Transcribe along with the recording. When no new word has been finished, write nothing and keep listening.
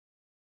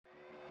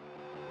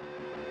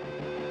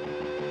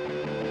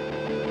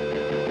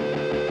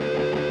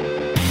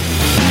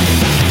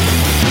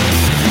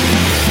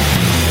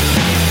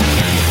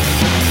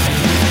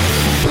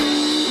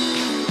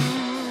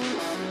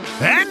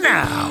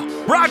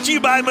brought to you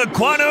by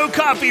Milquetoast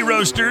Coffee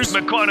Roasters,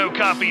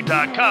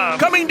 MilquetoastCoffee.com,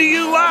 coming to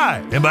you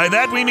live. And by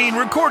that we mean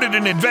recorded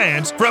in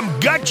advance from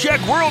Gut Check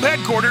World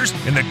Headquarters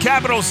in the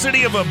capital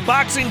city of a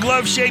boxing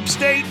glove-shaped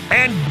state,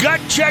 and Gut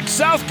Check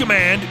South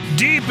Command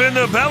deep in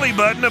the belly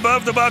button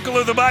above the buckle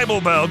of the Bible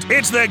Belt.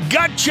 It's the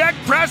Gut Check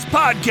Press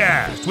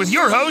Podcast with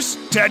your hosts,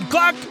 Ted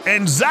Kluck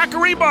and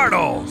Zachary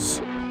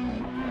Bartles.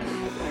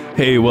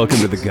 Hey, welcome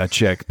to the Gut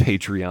Check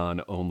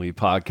Patreon-only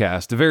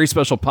podcast, a very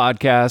special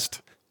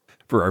podcast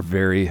for our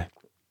very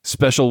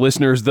special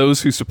listeners,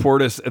 those who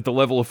support us at the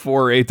level of $4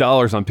 or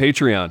 $8 on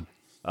Patreon.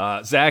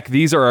 Zach,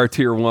 these are our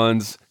tier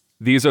ones.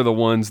 These are the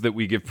ones that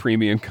we give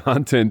premium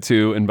content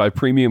to, and by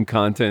premium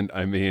content,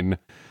 I mean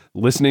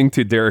listening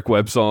to Derek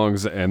Webb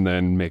songs and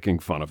then making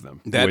fun of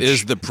them. That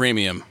is the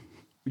premium.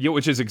 Yeah,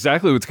 which is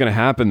exactly what's going to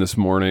happen this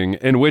morning,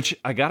 and which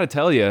I got to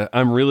tell you,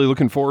 I'm really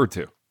looking forward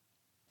to.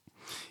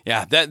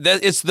 Yeah,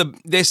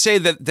 they say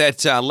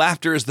that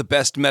laughter is the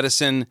best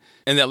medicine,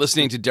 and that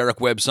listening to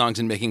Derek Webb songs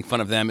and making fun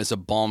of them is a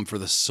balm for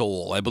the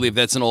soul. I believe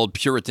that's an old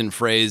Puritan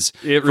phrase.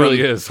 It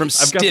really is. From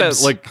I've got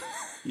that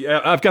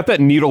I've got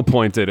that needle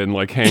pointed and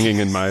hanging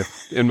in my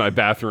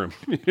bathroom.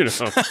 You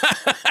know,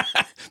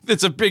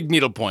 it's a big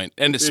needle point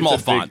and a small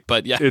font,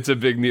 but yeah, it's a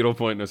big needle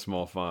point and a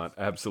small font.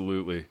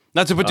 Absolutely.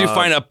 Not to put too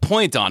fine a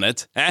point on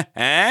it.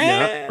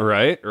 Yeah,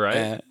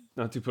 right.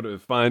 Not to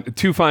put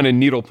too fine a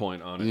needle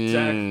point on it.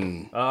 Zach,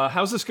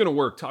 how's this going to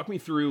work? Talk me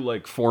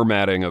through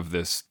formatting of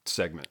this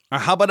segment.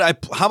 How about I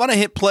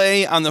hit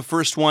play on the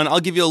first one? I'll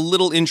give you a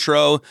little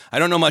intro. I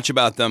don't know much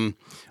about them,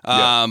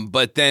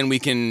 but then you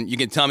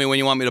can tell me when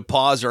you want me to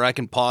pause, or I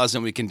can pause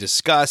and we can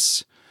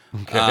discuss.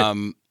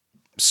 Okay.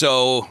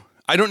 So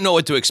I don't know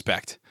what to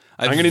expect.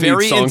 I'm going to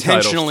need song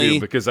titles too,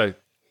 because I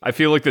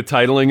feel like the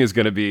titling is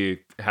going to be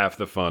half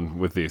the fun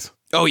with these.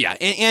 Oh yeah,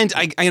 and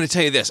I'm going to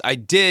tell you this. I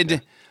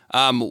did.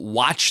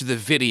 Watch the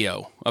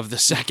video of the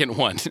second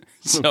one.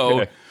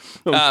 So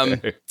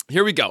Okay.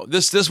 Here we go.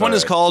 This one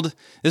is called,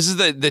 this is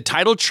the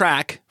title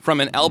track from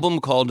an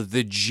album called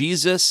The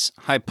Jesus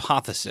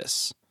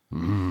Hypothesis.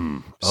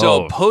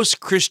 So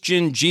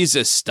post-Christian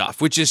Jesus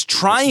stuff, which is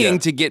trying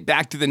to get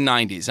back to the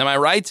 90s. Am I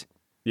right?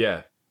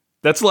 Yeah.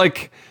 That's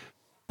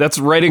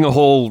writing a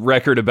whole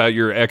record about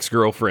your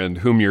ex-girlfriend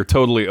whom you're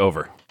totally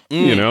over,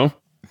 you know?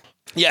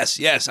 Yes.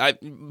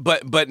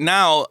 But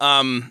now,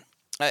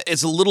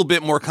 it's a little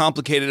bit more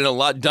complicated and a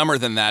lot dumber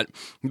than that,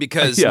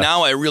 because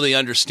now I really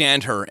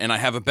understand her and I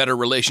have a better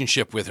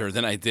relationship with her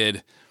than I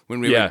did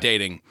when we were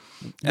dating.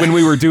 When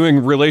we were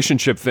doing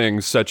relationship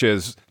things such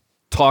as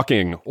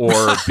talking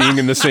or being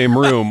in the same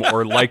room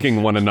or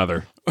liking one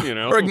another, you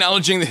know? Or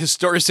acknowledging the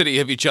historicity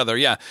of each other,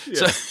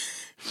 So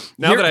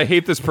now that I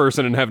hate this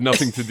person and have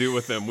nothing to do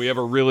with them, we have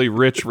a really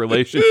rich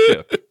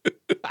relationship.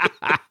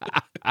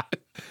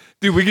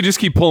 Dude, we could just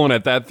keep pulling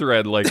at that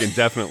thread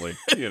indefinitely,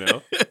 you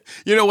know?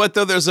 You know what,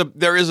 though?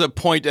 There is a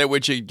point at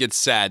which it gets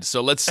sad.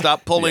 So let's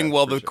stop pulling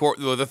while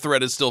the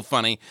thread is still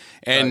funny.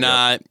 And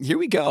here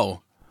we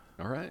go.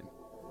 All right.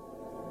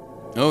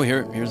 Oh,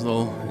 here's a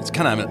little... It's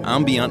kind of an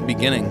ambient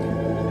beginning.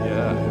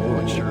 Yeah.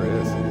 Oh, it sure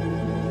is.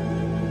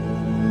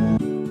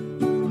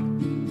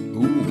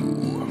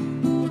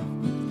 Ooh.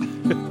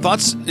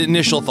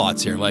 Initial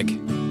thoughts here.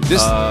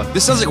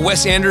 This sounds like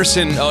Wes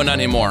Anderson. Oh, not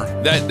anymore.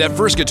 That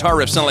first guitar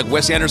riff sounded like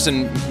Wes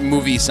Anderson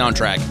movie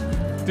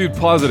soundtrack. Dude,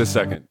 pause it a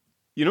second.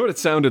 You know what it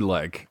sounded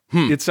like?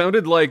 It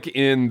sounded like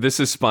in This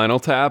Is Spinal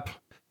Tap,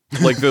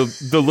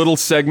 the little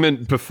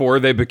segment before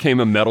they became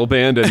a metal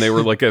band and they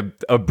were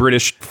a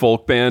British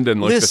folk band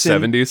in the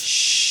 70s.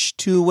 Shh,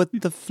 to what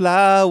the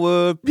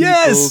flower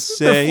people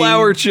say. The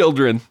Flower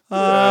Children. All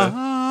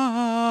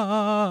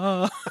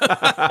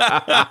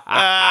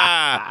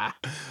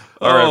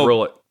right,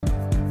 roll it.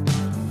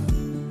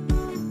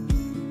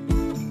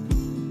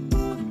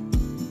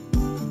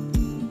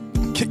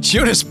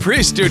 Judas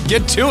Priest, dude,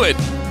 get to it.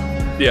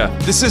 Yeah.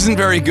 This isn't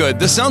very good.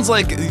 This sounds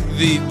like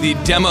the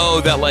demo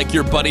that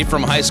your buddy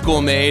from high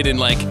school made and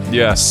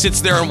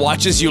sits there and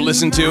watches you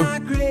listen to.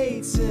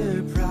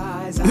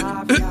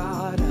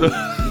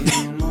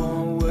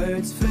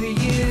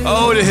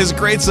 Oh, to his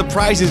great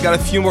surprise, he's got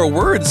a few more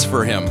words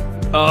for him.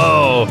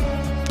 Oh.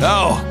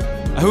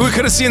 Who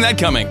could have seen that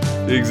coming?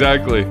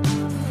 Exactly.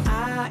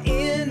 I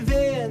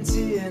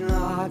invented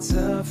lots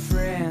of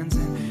friends,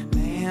 and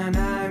man,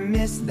 I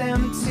miss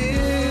them too.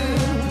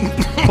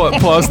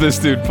 Pause this,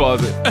 dude.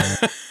 Pause it.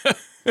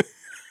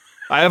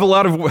 I have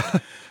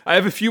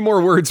a few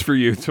more words for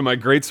you, to my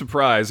great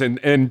surprise,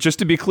 and just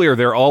to be clear,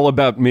 they're all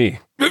about me.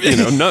 You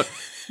know,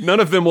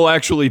 none of them will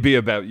actually be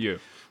about you.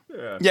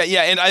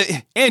 Yeah,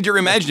 and you're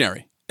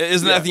imaginary.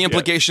 Isn't that the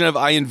implication of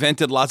I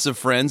invented lots of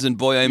friends, and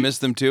boy, I miss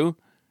them too?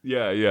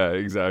 Yeah,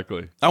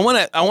 exactly. I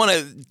want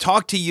to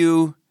talk to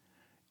you,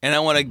 and I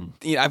want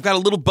to. I've got a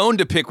little bone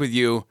to pick with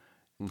you,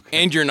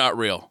 and you're not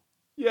real.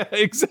 Yeah,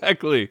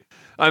 exactly.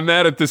 I'm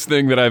mad at this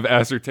thing that I've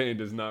ascertained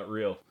is not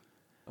real.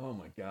 Oh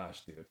my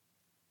gosh, dude.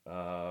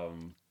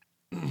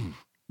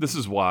 This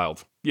is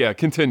wild. Yeah,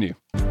 continue.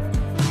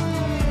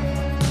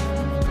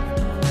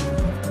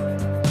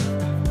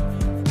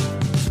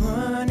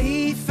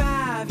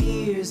 25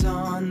 years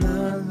on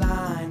the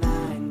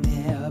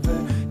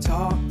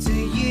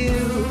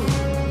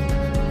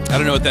I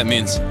don't know what that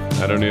means.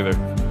 I don't either.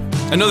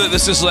 I know that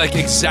this is like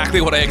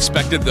exactly what I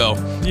expected, though.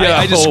 Yeah,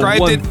 I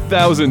described it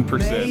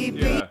 1,000%.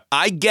 Yeah.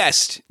 I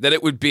guessed that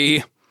it would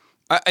be.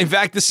 In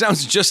fact, this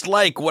sounds just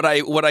like what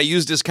I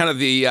used as kind of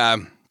the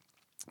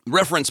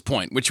reference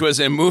point, which was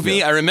a movie.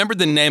 Yeah. I remembered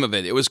the name of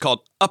it. It was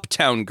called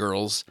Uptown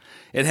Girls.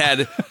 It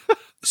had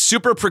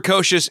super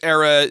precocious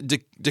era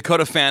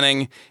Dakota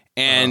Fanning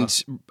and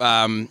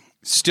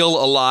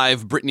still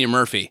alive Brittany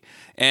Murphy,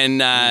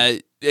 and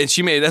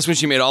that's when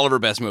she made all of her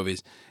best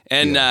movies.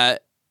 And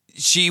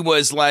she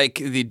was like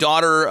the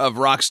daughter of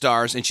rock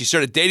stars, and she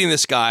started dating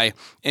this guy,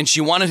 and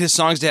she wanted his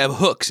songs to have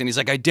hooks, and he's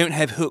like, I don't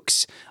have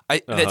hooks.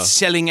 That's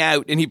selling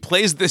out. And he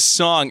plays this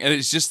song, and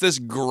it's just this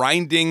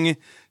grinding,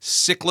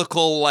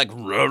 cyclical, like,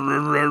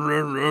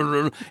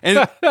 and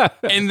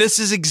this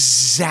is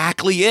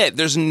exactly it.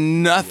 There's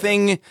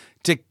nothing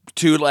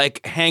to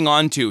like hang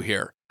on to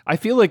here. I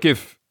feel like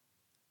if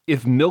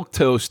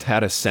Milquetoast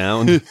had a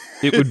sound,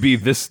 it would be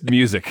this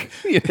music.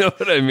 You know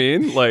what I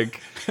mean? Like,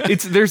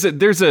 there's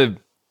a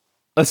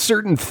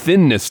certain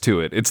thinness to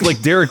it. It's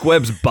like Derek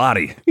Webb's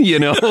body, you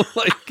know?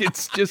 Like,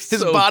 it's just his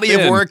so body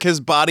thin. of work,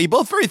 his body,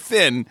 both very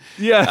thin.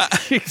 Yeah,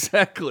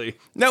 exactly.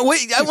 Now,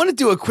 wait, I want to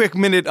do a quick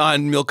minute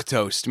on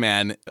Milquetoast,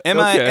 man.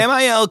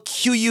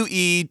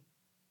 Milque,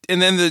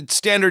 and then the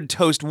standard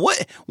toast.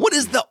 What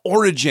is the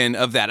origin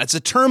of that? It's a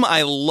term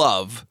I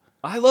love.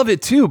 I love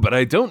it too, but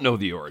I don't know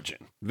the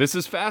origin. This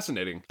is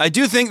fascinating. I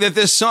do think that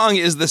this song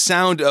is the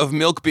sound of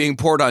milk being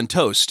poured on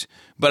toast,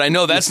 but I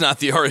know that's not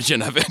the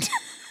origin of it.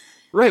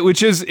 Right,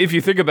 which is, if you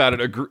think about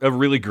it, a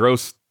really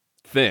gross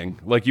thing.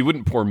 Like, you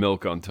wouldn't pour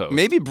milk on toast.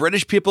 Maybe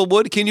British people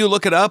would. Can you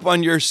look it up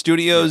on your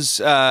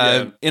studio's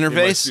interface? In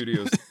my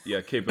studio's,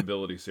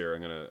 capabilities here.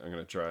 I'm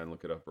gonna try and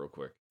look it up real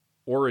quick.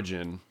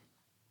 Origin,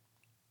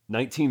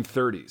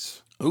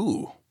 1930s.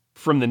 Ooh.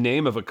 From the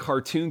name of a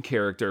cartoon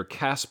character,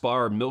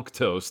 Caspar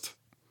Milquetoast,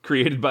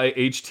 created by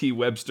H.T.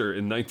 Webster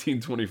in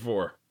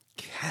 1924.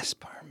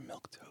 Caspar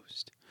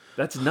Milquetoast.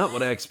 That's not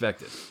what I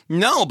expected.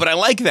 No, but I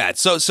like that.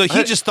 So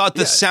he just thought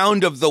the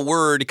sound of the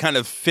word kind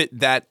of fit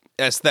that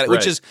aesthetic,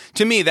 which is,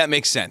 to me, that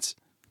makes sense.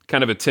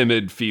 Kind of a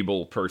timid,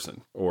 feeble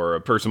person, or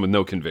a person with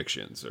no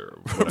convictions, or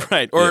whatever.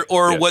 Right,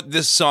 or what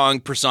this song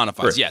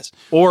personifies, right. Yes.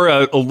 Or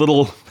a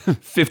little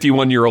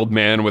 51-year-old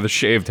man with a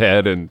shaved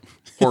head and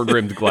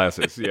horn-rimmed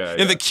glasses. Yeah,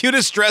 in the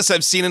cutest dress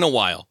I've seen in a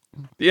while.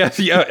 Yeah,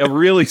 a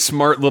really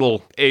smart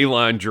little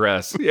A-line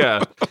dress.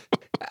 Yeah.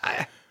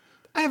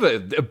 I have a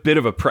bit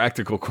of a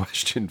practical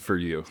question for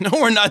you. No,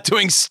 we're not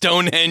doing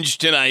Stonehenge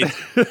tonight.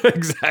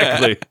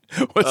 Exactly.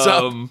 What's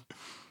up?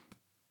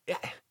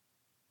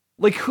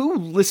 Like, who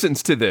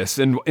listens to this,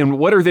 and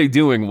what are they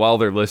doing while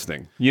they're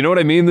listening? You know what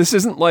I mean? This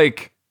isn't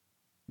like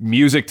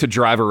music to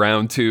drive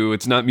around to.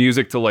 It's not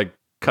music to like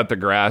cut the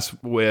grass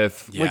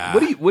with. Yeah.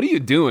 Like, what are you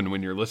doing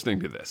when you're listening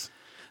to this?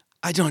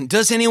 I don't.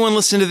 Does anyone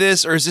listen to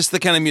this, or is this the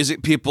kind of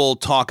music people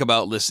talk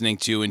about listening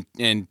to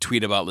and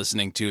tweet about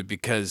listening to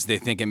because they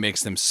think it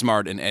makes them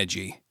smart and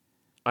edgy?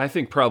 I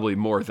think probably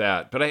more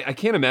that, but I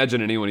can't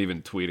imagine anyone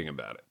even tweeting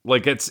about it.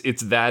 Like, it's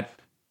that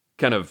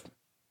kind of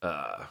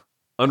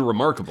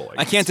unremarkable.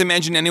 I can't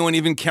imagine anyone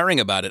even caring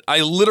about it. I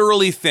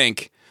literally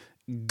think,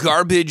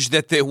 garbage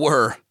that they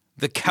were,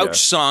 the couch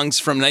songs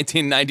from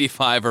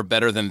 1995 are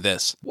better than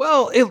this.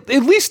 Well,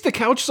 at least the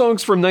couch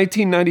songs from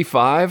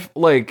 1995,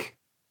 like,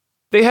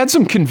 they had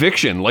some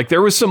conviction. Like,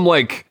 there was some,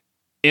 like,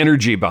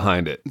 energy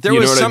behind it. There you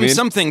was know what I mean?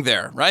 something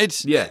there,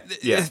 right? Yeah.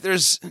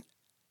 This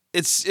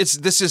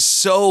is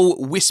so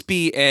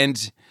wispy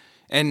and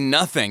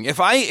nothing. If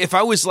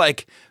I was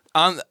like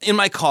in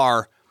my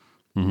car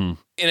in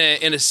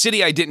a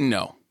city I didn't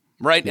know,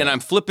 right? Yeah. And I'm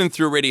flipping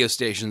through radio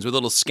stations with a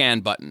little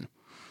scan button.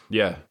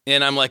 Yeah.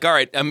 And I'm like, all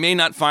right, I may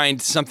not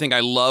find something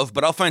I love,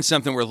 but I'll find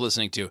something worth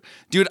listening to.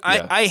 Dude,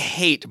 I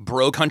hate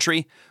bro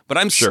country, but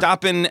I'm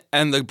stopping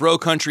on the bro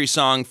country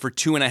song for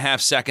 2.5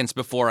 seconds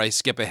before I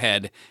skip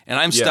ahead. And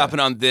I'm stopping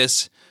on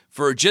this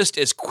for just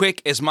as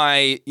quick as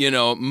my,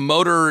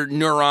 motor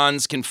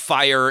neurons can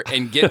fire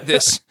and get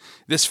this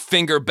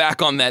finger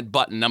back on that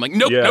button. I'm like,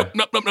 nope.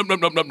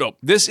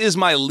 This is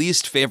my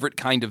least favorite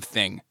kind of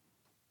thing.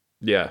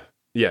 Yeah.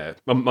 Yeah.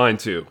 Mine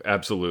too.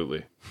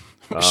 Absolutely.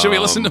 Should we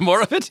listen to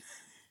more of it?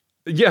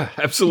 Yeah,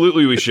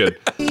 absolutely we should.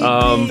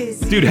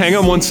 Dude, hang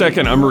on 1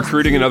 second. I'm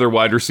recruiting another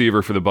wide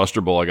receiver for the Buster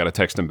Bowl. I got to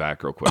text him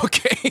back real quick.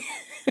 Okay.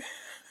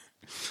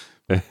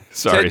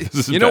 Sorry. Ted, this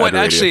is you know bad what?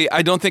 radio. Actually,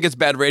 I don't think it's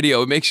bad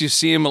radio. It makes you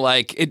seem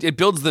like it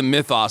builds the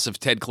mythos of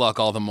Ted Cluck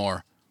all the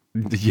more.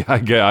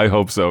 Yeah, I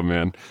hope so,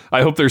 man.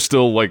 I hope there's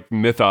still like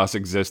mythos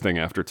existing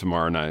after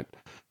tomorrow night.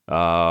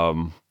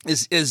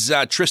 Is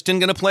Tristan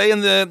going to play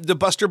in the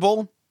Buster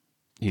Bowl?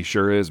 He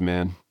sure is,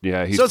 man.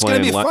 Yeah, he's so it's going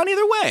to playing be fun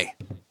either way.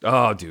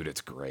 Oh, dude,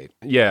 it's great.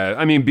 Yeah,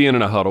 I mean, being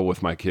in a huddle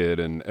with my kid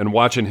and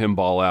watching him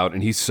ball out,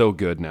 and he's so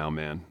good now,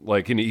 man.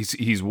 Like, and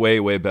he's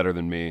way better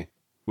than me,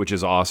 which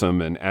is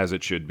awesome, and as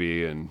it should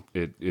be, and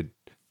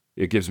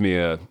it gives me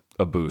a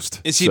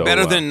boost. Is he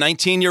better than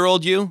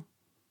 19-year-old you?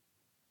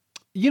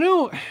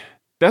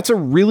 That's a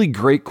really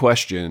great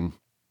question.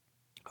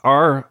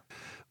 Our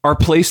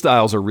play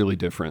styles are really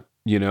different.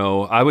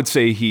 I would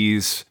say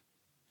he's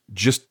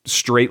just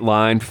straight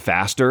line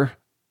faster.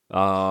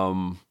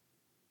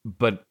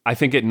 But I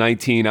think at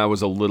 19, I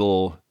was a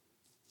little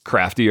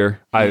craftier.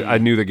 I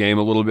knew the game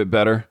a little bit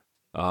better.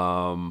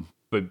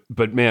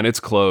 But man, it's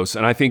close.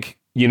 And I think,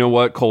 you know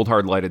what? Cold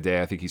hard light of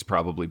day. I think he's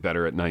probably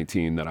better at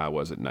 19 than I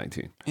was at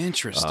 19.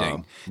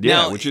 Interesting.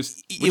 Now, which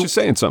is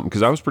saying something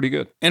because I was pretty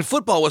good. And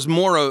football was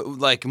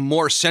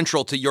more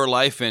central to your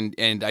life and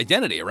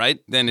identity, right?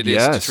 Than it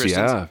is to Tristan's.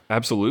 Yeah,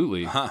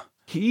 absolutely. Huh.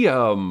 He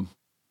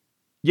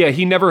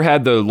he never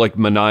had the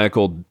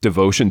maniacal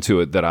devotion to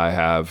it that I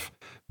have,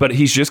 but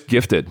he's just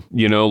gifted.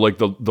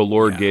 The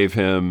Lord gave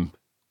him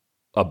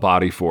a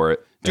body for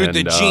it. Dude, and,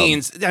 the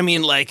genes. I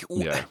mean,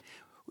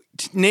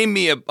 name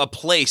me a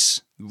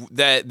place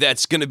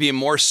that's going to be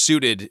more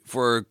suited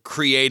for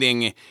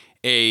creating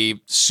a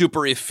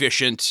super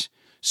efficient,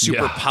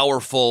 super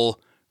powerful,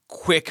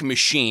 quick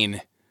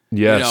machine.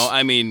 Yes.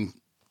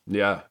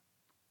 Yeah.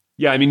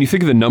 Yeah, I mean, you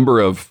think of the number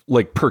of,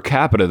 per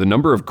capita, the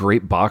number of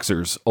great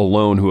boxers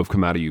alone who have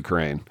come out of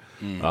Ukraine,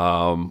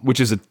 which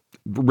is a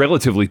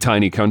relatively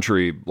tiny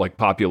country,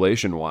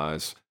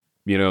 population-wise.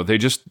 They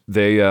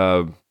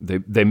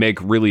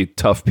make really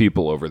tough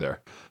people over there.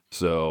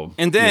 So,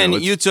 and then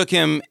you took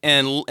him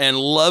and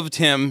loved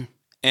him,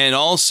 and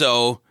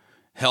also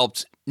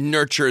helped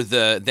nurture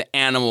the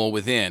animal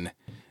within.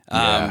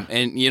 And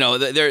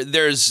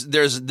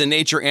there's the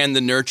nature and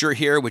the nurture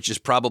here, which is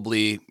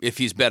probably, if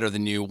he's better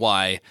than you,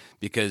 why?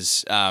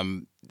 Because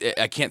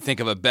I can't think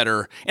of a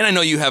better. And I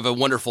know you have a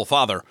wonderful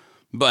father,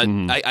 but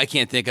I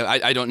can't think of.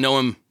 I don't know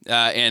him,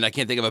 and I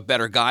can't think of a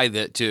better guy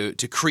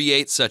to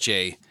create such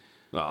a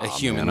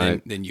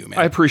human than you, man.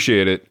 I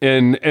appreciate it,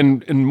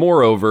 and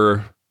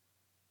moreover,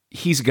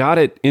 he's got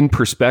it in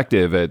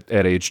perspective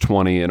at age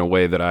 20 in a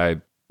way that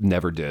I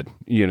never did.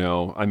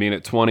 I mean,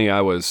 at 20, I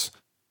was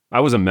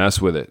a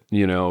mess with it.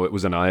 It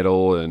was an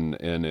idol,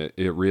 and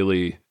it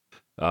really,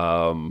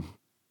 was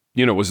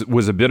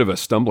a bit of a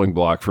stumbling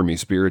block for me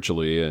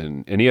spiritually.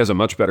 And he has a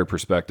much better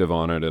perspective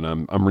on it, and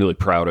I'm really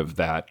proud of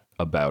that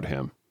about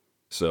him.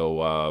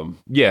 So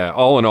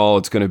all in all,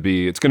 it's gonna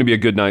be a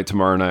good night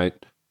tomorrow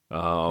night.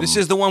 This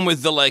is the one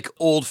with the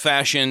old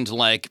fashioned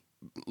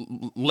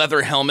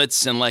leather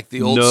helmets and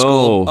the old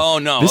school. Oh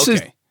no,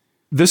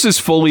 This is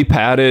fully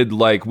padded.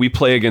 We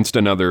play against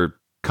another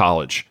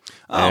college.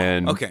 Oh,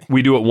 and okay.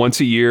 We do it once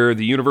a year.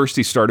 The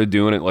university started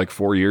doing it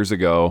 4 years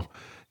ago,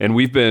 and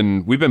we've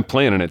been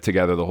planning it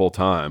together the whole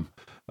time.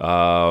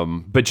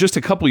 But just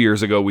a couple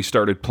years ago, we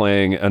started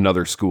playing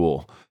another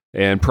school,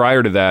 and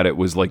prior to that, it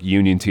was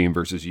union team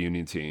versus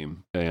union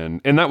team, and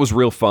that was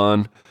real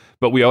fun.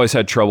 But we always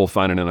had trouble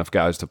finding enough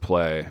guys to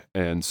play,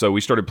 and so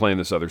we started playing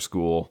this other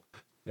school,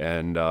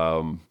 and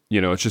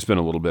it's just been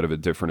a little bit of a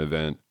different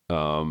event.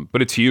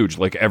 But it's huge.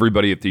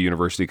 Everybody at the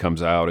university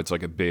comes out. It's a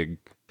big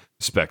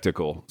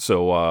spectacle.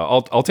 So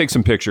I'll take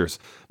some pictures.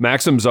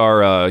 Maxim's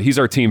he's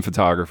our team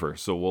photographer,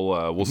 so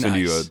we'll send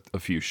you a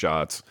few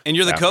shots. And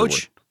you're the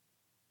coach?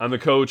 I'm the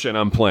coach, and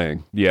I'm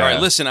playing. Yeah. All right,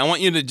 listen, I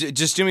want you to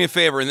just do me a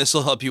favor, and this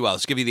will help you out.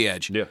 Let's give you the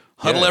edge. Yeah.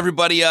 Huddle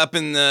everybody up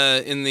in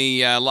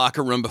the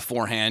locker room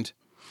beforehand.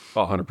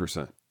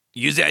 100%.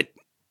 Use that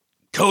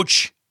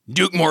Coach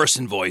Duke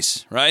Morrison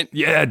voice, right?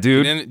 Yeah,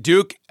 dude. And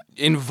Duke,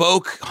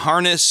 invoke,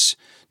 harness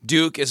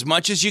Duke as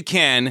much as you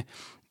can.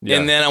 Yeah.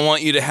 And then I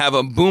want you to have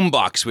a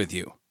boombox with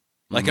you,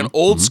 an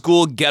old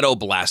school ghetto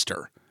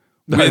blaster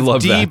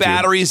with D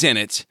batteries in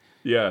it.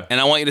 Yeah.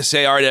 And I want you to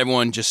say, all right,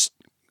 everyone,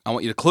 I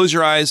want you to close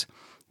your eyes,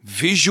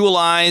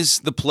 visualize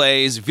the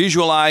plays,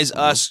 visualize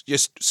us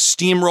just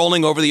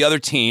steamrolling over the other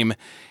team.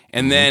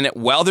 And then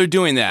while they're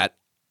doing that,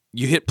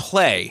 you hit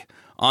play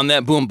on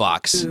that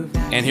boombox,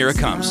 and here it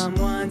comes.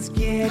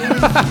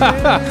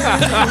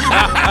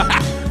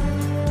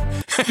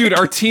 Dude,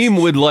 our team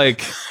would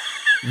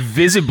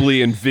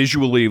visibly and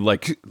visually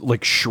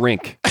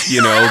shrink. They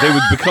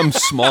would become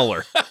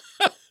smaller.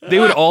 They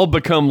would all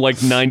become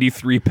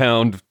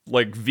 93-pound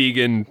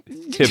vegan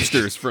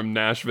hipsters from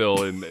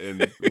Nashville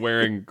and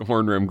wearing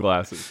horn rim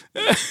glasses.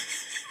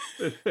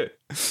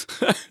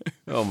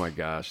 Oh my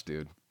gosh,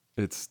 dude.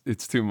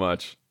 It's too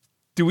much.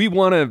 Do we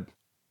want to?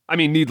 I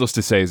mean, needless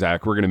to say,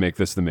 Zach, we're going to make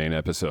this the main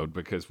episode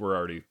because we're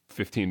already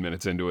 15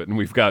 minutes into it and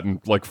we've gotten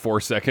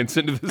 4 seconds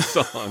into the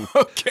song.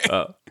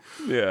 Okay.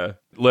 Yeah.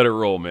 Let it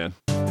roll, man.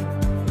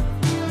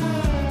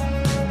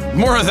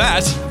 More of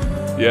that.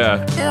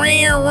 Yeah.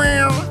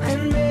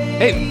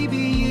 Hey.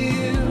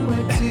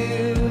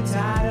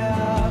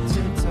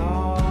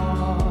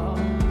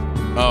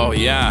 Oh,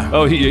 yeah.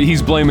 Oh,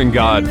 he's blaming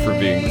God for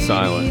being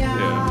silent.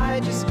 Yeah.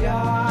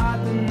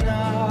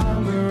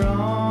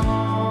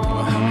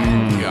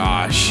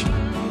 Gosh.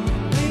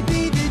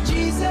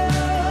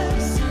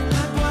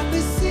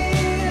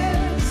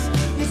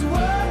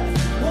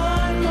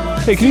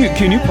 Hey,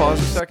 can you pause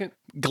a second?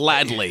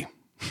 Gladly.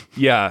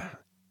 Yeah.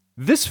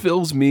 This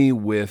fills me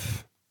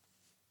with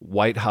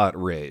white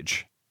hot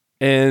rage.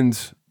 And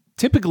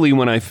typically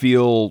when I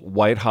feel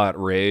white hot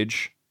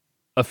rage,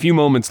 a few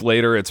moments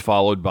later it's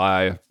followed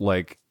by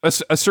a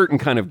certain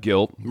kind of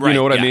guilt. Right, you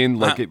know what yeah. I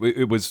mean?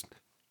 It was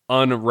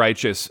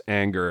unrighteous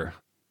anger.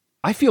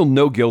 I feel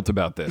no guilt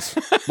about this.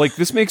 Like,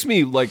 this makes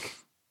me like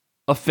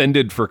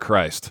offended for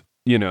Christ,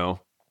 you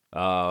know,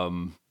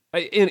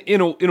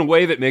 in a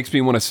way that makes me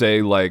want to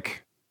say,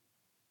 like,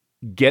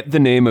 get the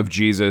name of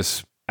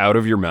Jesus out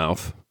of your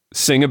mouth,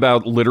 sing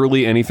about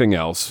literally anything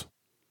else,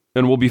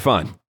 and we'll be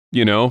fine,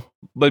 you know,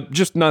 but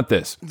just not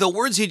this. The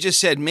words he just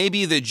said,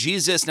 maybe the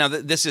Jesus, now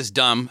this is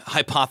dumb,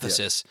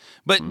 hypothesis,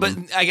 but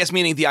I guess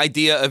meaning the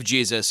idea of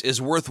Jesus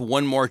is worth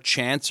one more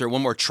chance or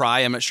one more try.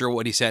 I'm not sure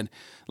what he said.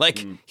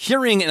 Like,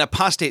 hearing an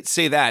apostate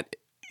say that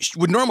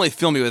would normally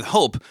fill me with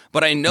hope,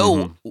 but I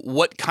know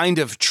what kind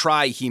of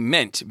try he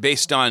meant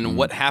based on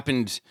what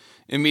happened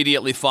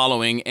immediately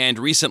following and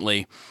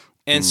recently.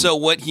 And so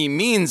what he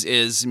means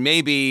is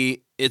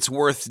maybe it's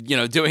worth, you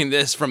know, doing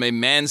this from a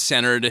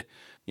man-centered,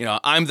 you know,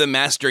 I'm the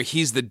master,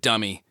 he's the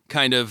dummy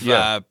kind of,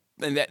 and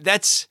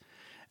that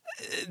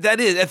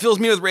fills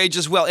me with rage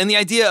as well. And the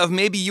idea of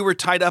maybe you were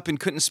tied up and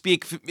couldn't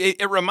speak,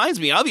 it reminds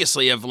me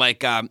obviously of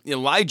like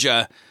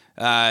Elijah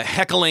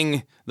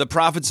heckling the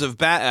prophets of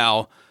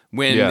Baal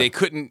when they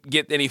couldn't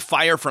get any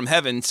fire from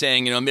heaven,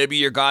 saying, you know, maybe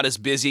your God is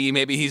busy,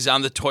 maybe he's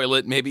on the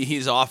toilet, maybe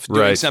he's off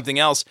doing something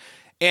else.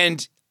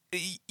 And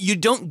you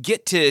don't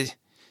get to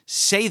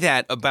say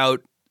that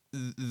about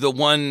the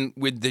one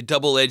with the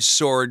double-edged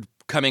sword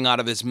coming out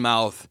of his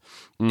mouth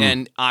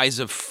and eyes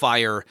of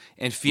fire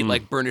and feet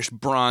like burnished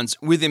bronze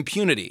with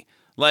impunity.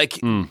 Like,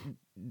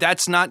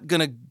 that's not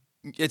going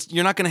to,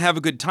 you're not going to have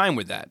a good time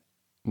with that.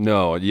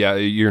 No, yeah,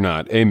 you're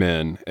not.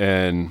 Amen.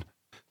 And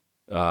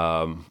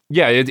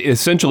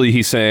essentially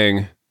he's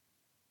saying,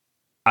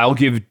 I'll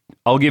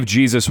give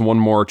Jesus one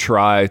more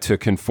try to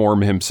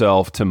conform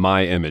himself to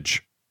my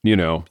image. You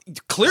know,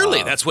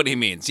 clearly that's what he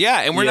means.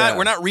 Yeah, and we're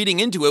not reading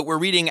into it. We're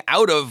reading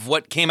out of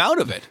what came out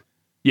of it.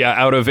 Yeah,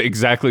 out of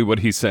exactly what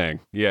he's saying.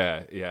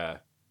 Yeah.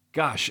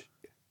 Gosh,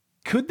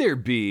 could there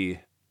be?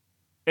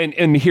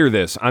 And hear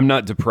this. I'm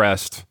not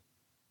depressed.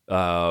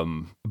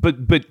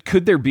 But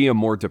could there be a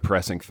more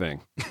depressing thing?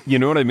 You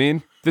know what I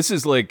mean? This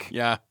is like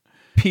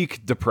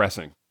peak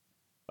depressing.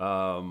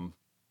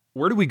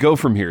 Where do we go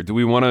from here? Do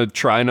we want to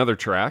try another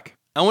track?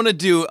 I want to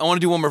do one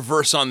more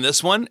verse on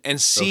this one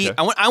and see.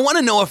 Okay. I want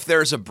to know if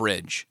there's a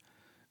bridge,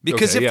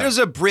 because if there's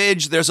a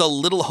bridge, there's a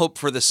little hope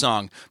for the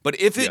song.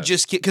 But if it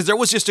because there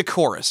was just a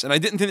chorus, and I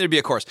didn't think there'd be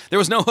a chorus. There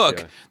was no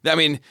hook. Yeah. I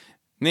mean,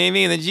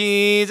 maybe the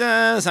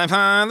Jesus I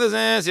find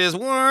this is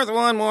worth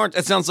one more.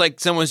 It sounds like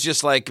someone's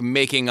just like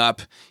making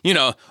up. You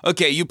know,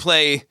 okay, you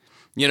play,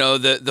 you know,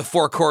 the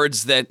four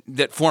chords that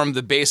form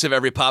the base of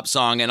every pop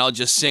song, and I'll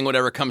just sing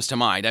whatever comes to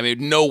mind. I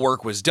mean, no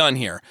work was done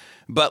here,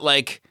 but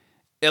like,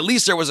 at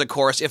least there was a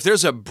chorus. If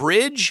there's a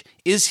bridge,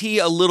 is he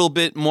a little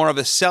bit more of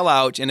a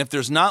sellout? And if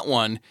there's not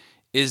one,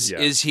 is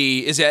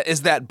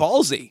that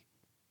ballsy?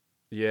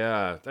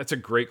 Yeah, that's a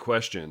great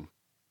question.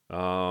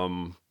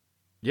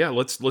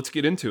 Let's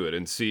get into it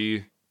and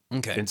see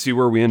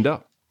where we end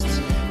up.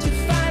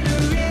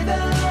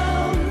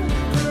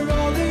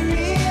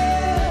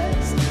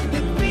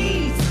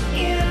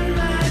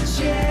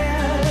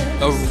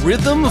 A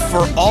rhythm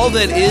for all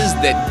that is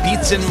that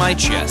beats in my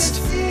chest.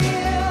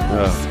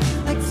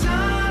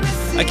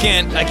 I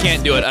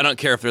can't do it. I don't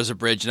care if there's a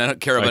bridge, and I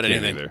don't care about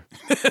anything. Either.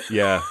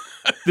 Yeah,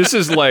 this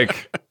is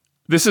like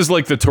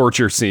the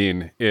torture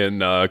scene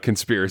in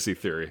Conspiracy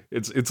Theory.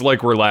 It's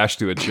like we're lashed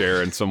to a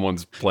chair and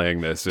someone's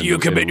playing this. And, you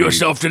commit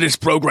yourself to this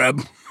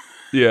program.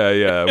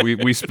 Yeah.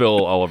 We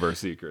spill all of our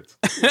secrets.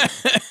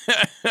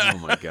 Oh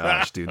my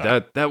gosh, dude,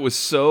 that was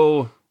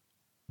so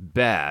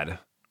bad,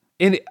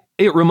 and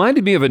it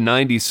reminded me of a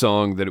 '90s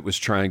song that it was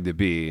trying to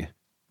be.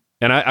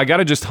 And I got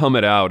to just hum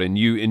it out, and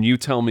you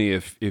tell me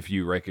if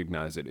you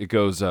recognize it. It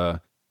goes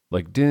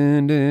like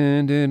dun,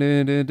 dun, dun,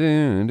 dun, dun,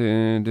 dun,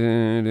 dun,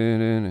 dun,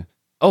 dun.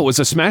 Oh, it's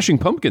a Smashing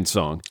Pumpkins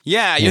song.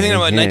 Yeah, you're thinking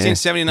about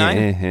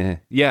 1979?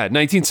 Yeah,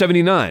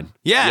 1979.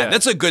 Yeah,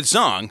 that's a good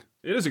song.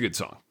 It is a good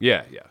song.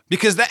 Yeah.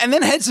 Because and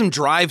then had some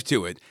drive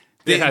to it.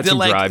 It had some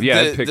drive. Yeah,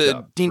 it picked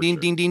up. Ding, ding,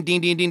 ding, ding,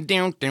 ding, ding, ding,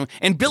 ding, ding.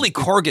 And Billy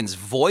Corgan's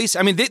voice.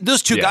 I mean,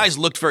 those two guys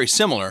looked very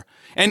similar.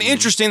 And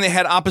interesting, they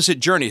had opposite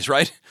journeys,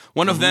 right?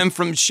 One of them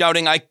from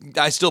shouting, I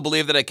still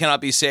believe that I cannot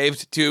be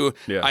saved, to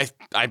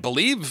I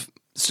believe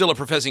still a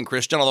professing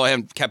Christian, although I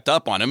haven't kept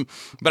up on him.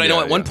 But I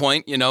know at one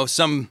point, you know,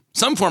 some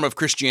form of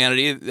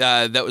Christianity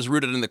that was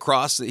rooted in the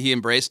cross that he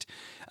embraced.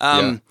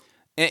 And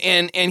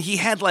he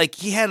had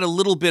a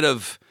little bit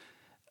of,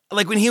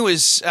 like when he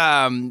was,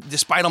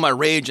 despite all my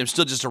rage, I'm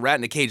still just a rat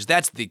in a cage.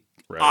 That's the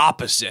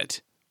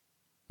opposite,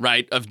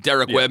 right, of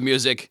Derek Webb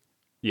music.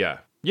 Yeah,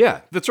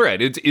 that's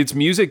right. It's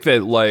music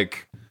that,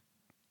 like,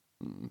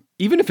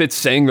 even if it's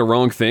saying the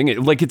wrong thing,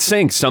 it's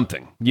saying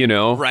something, you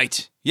know?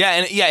 Right. Yeah,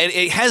 and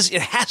it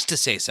has to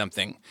say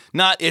something.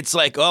 Not it's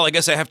like, oh, I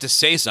guess I have to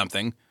say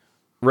something.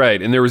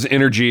 Right, and there was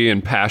energy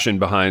and passion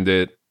behind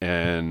it,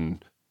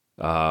 and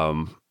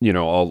you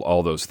know,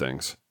 all those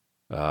things.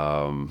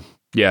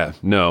 Yeah,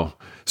 no.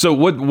 So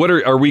what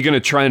are we going to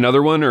try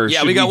another one, or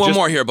we got one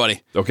more here,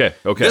 buddy. Okay.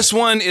 This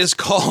one is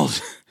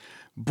called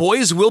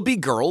 "Boys Will Be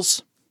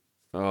Girls."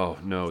 Oh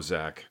no,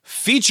 Zach.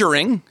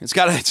 Featuring, it's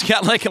got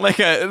like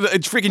a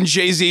freaking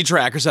Jay-Z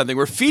track or something.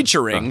 We're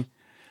featuring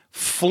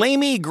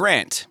Flamey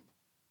Grant.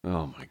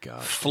 Oh my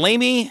gosh.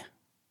 Flamey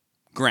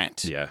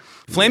Grant. Yeah.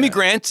 Flamey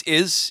Grant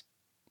is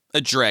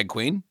a drag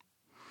queen.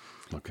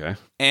 Okay.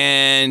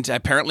 And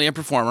apparently a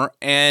performer.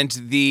 And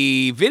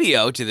the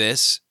video to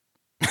this.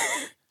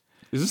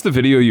 Is this the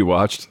video you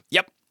watched?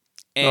 Yep.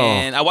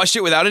 And I watched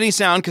it without any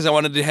sound because I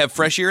wanted to have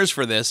fresh ears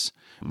for this.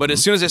 But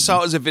as soon as I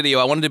saw it as a video,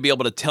 I wanted to be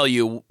able to tell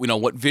you,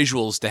 what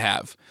visuals to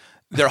have.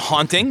 They're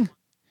haunting.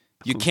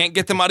 You can't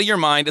get them out of your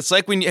mind. It's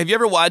like have you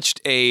ever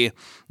watched a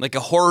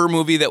horror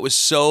movie that was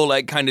so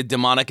like kind of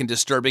demonic and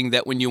disturbing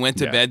that when you went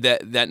to bed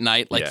that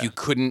night, you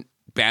couldn't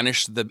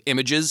banish the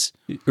images?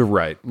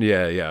 Right.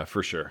 Yeah,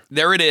 for sure.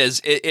 There it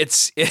is.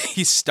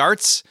 He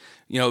starts,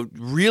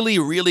 really,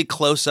 really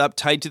close up,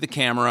 tight to the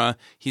camera.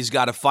 He's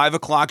got a 5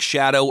 o'clock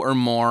shadow or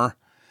more.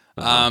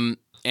 And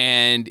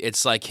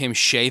it's like him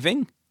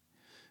shaving.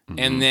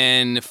 And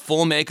then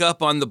full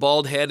makeup on the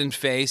bald head and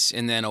face,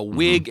 and then a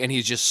wig, and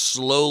he just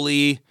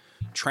slowly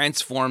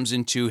transforms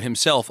into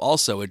himself,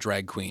 also a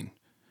drag queen.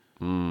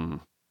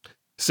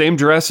 Same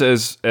dress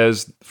as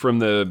from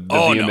the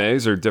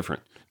VMAs, or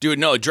different? Dude,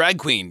 no, drag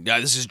queen.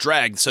 This is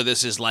drag, so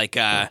this is like,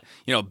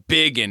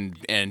 big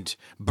and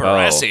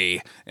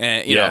brassy.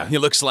 He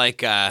looks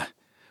like,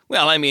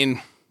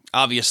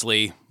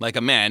 obviously like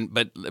a man,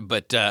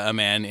 but a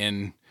man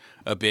in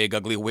a big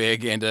ugly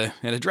wig and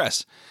a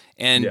dress.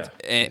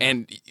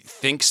 And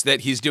thinks that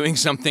he's doing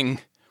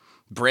something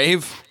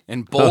brave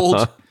and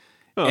bold.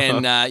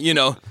 And,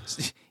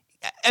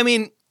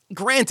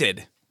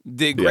 granted,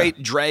 the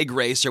great drag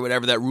race or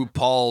whatever that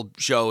RuPaul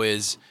show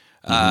is,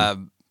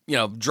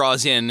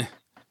 draws in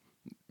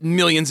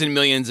millions and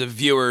millions of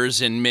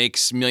viewers and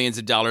makes millions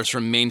of dollars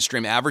from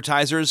mainstream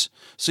advertisers.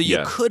 So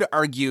you could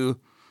argue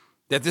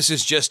that this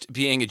is just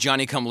being a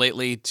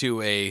Johnny-come-lately to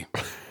a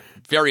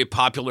very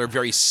popular,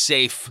 very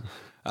safe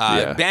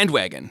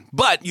bandwagon.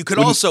 But you could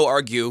also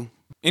argue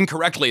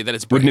incorrectly that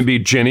it's brave. Wouldn't it be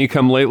Jenny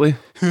come lately?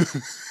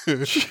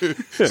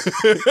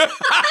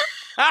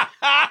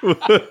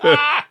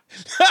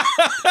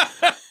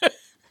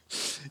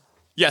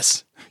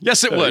 Yes,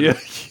 it would.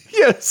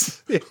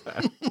 Yes. Yeah.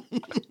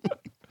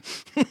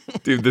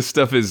 Dude, this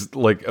stuff is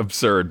like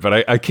absurd,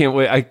 but I can't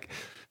wait.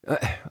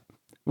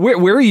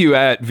 Where are you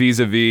at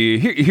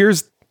vis-a-vis?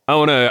 Here's I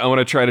want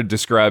to try to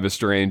describe a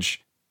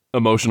strange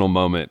emotional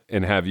moment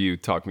and have you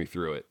talk me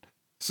through it.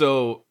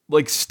 So,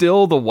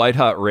 still the white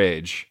hot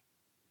rage,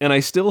 and I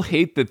still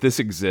hate that this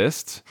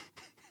exists,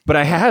 but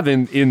I have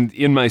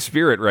in my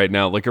spirit right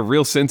now a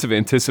real sense of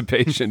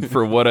anticipation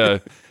for what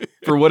a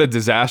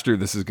disaster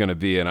this is going to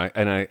be, and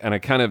I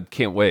kind of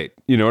can't wait.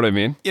 You know what I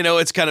mean?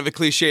 It's kind of a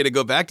cliche to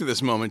go back to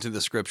this moment in the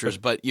scriptures,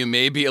 but you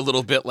may be a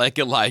little bit like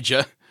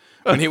Elijah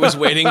when he was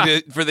waiting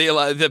for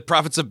the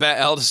prophets of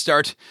Baal to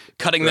start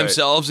cutting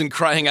themselves and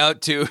crying out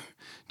to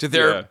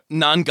their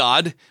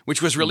non-god,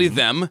 which was really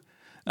them.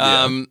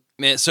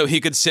 So he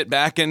could sit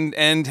back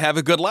and have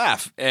a good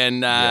laugh.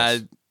 And,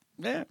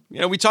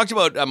 we talked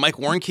about Mike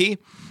Warnke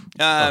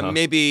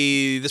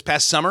maybe this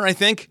past summer, I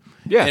think.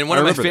 Yeah. And one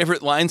of my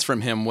favorite lines from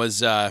him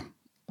was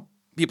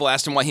people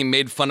asked him why he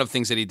made fun of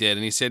things that he did.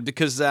 And he said,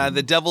 because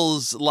the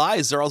devil's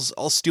lies are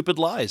all stupid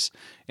lies.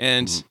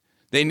 And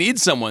they need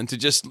someone to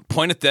just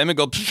point at them and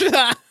go,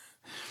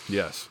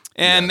 yes.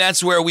 And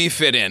that's where we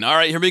fit in. All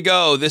right, here we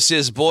go. This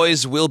is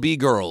Boys Will Be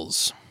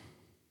Girls.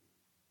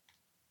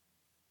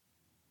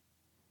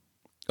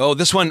 Oh,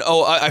 this one.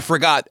 Oh, I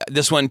forgot.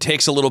 This one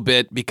takes a little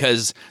bit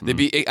because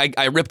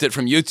I ripped it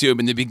from YouTube,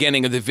 and the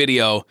beginning of the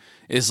video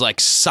is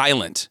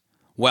silent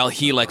while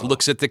he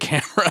looks at the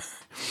camera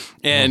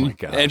and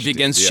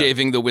begins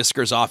shaving the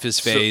whiskers off his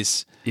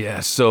face.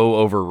 So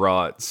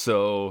overwrought.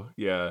 So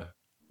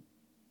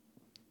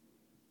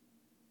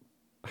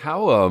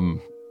how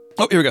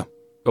Oh, here we go.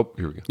 Oh,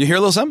 here we go. You hear a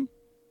little something?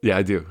 Yeah,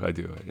 I do. Yeah,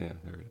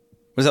 there it is.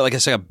 Was that like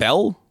a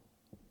bell?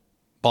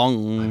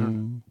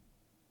 Bong.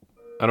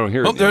 I don't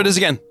hear it. Oh, there it is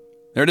again.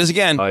 There it is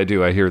again. I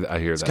do. I hear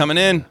that. It's coming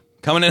in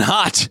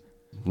hot.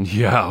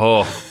 Yeah.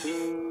 Oh,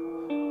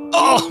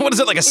 what is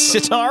it, like a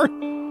sitar?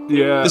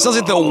 Yeah. This sounds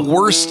like the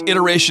worst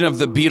iteration of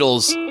the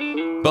Beatles,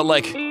 but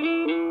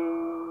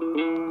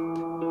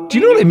do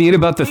you know what I mean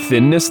about the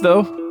thinness,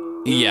 though?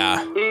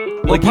 Yeah.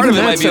 Well, part of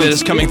it might be that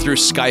it's coming through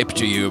Skype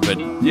to you, but...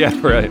 Yeah,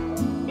 right.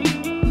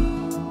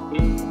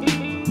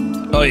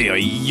 Oy,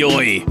 oy,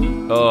 oy.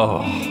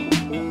 Oh.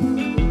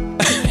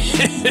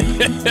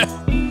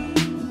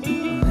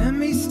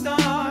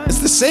 It's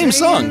the same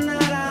song.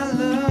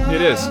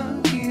 It is.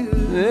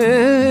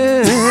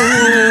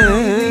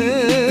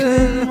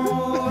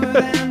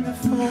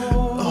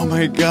 Oh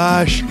my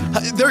gosh.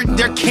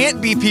 There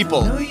can't be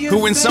people who,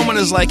 when someone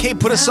is like, hey,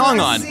 put a song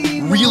on,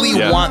 really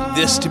want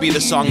this to be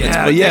the song that's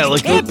put. Yeah,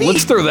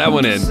 let's throw that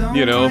one in,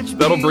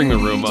 that'll bring the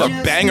room up. It's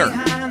a banger.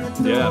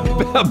 Yeah,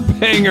 a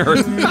banger.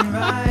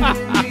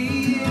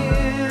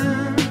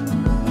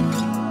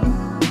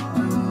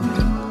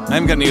 I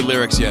haven't got any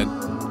lyrics yet.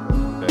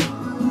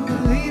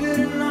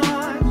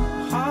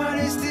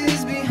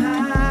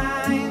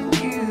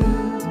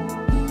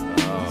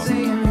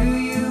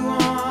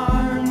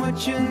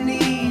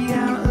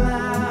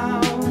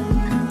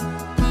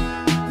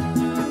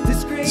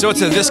 So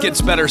it's a This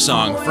Gets Better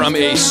song from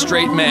a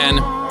straight man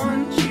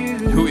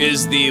who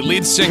is the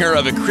lead singer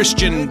of a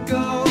Christian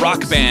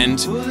rock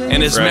band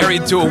and is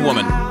married to a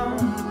woman.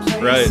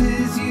 Right.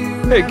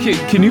 Hey,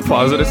 can you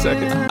pause it a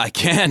second? I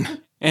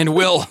can and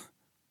will.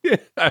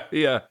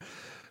 Yeah.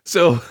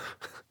 So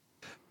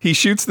he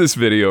shoots this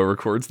video,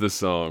 records this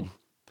song,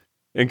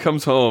 and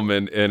comes home,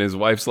 and his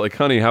wife's like,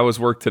 honey, how was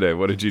work today?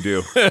 What did you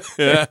do?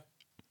 Yeah.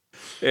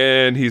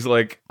 And he's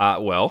like,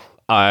 well,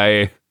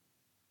 I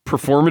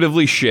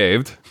performatively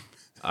shaved.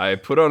 I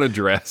put on a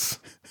dress.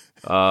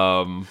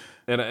 And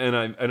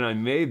I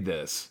made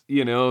this.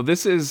 You know,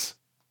 this is,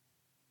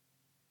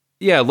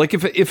 yeah, like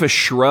if a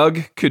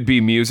shrug could be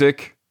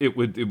music, it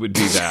would be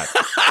that.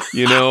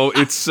 You know,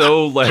 it's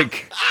so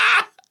like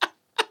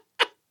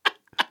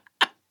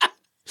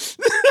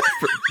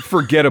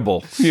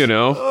forgettable, you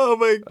know? Oh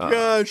my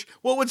gosh.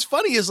 Well, what's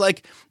funny is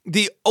like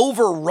the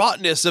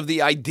overwroughtness of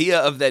the idea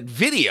of that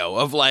video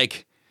of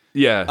like,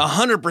 yeah,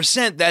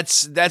 100%.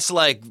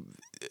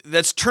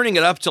 That's turning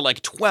it up to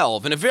like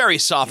 12 in a very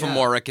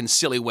sophomoric and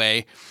silly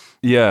way.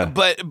 Yeah.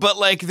 But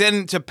like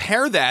then to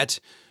pair that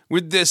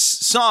with this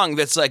song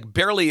that's like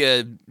barely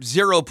a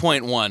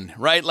 0.1,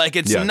 right? Like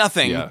it's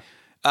nothing. Yeah.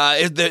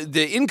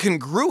 The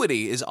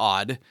incongruity is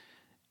odd.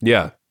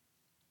 Yeah.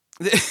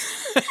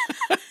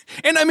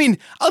 And I mean,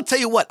 I'll tell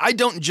you what, I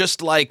don't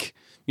just like,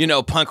 you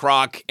know, punk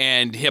rock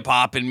and hip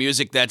hop and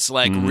music that's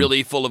like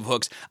really full of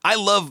hooks. I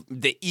love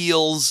the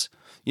Eels,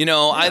 you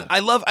know, I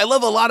love a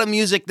lot of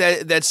music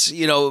that's,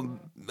 you know,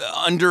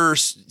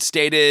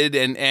 understated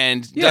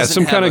and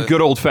some kind of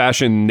good old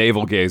fashioned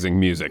navel gazing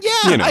music.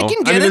 Yeah, you know? I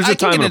can get it. There's I a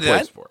can time get and a into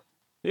place that. for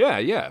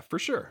it. Yeah, for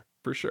sure.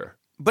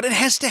 But it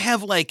has to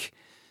have like,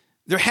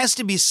 there has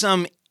to be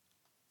some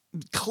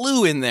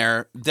clue in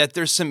there that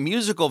there's some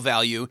musical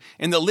value,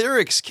 and the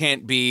lyrics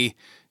can't be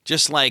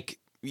just like,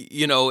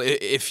 you know,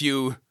 if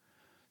you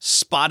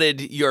spotted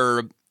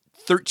your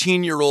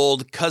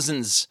 13-year-old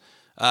cousin's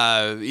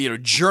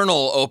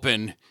journal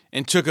open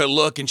and took a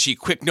look and she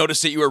quick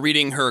noticed that you were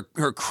reading her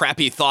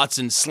crappy thoughts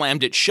and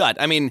slammed it shut.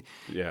 I mean,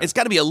 It's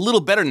got to be a little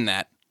better than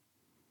that.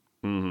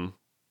 Mm-hmm.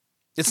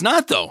 It's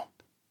not, though.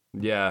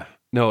 Yeah.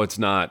 No, it's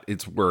not.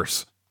 It's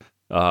worse.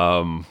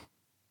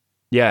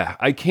 Yeah,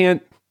 I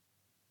can't,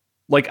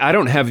 like, I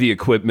don't have the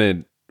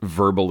equipment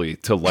verbally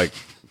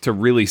to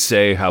really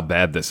say how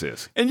bad this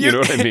is. And you know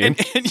what I mean?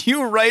 And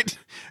you write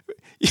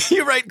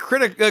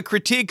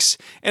critiques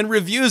and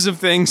reviews of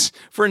things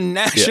for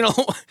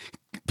national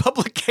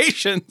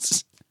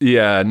publications.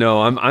 Yeah,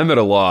 no, I'm at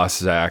a loss,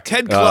 Zach.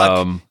 Ted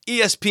Kluck,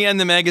 ESPN,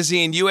 the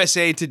magazine,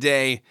 USA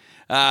Today,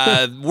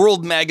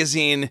 World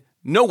Magazine.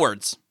 No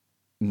words.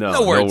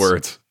 No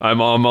words.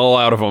 I'm all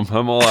out of them.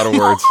 I'm all out of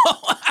words.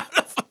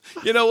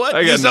 You know what?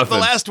 I got Use up nothing.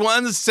 the last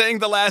one saying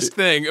the last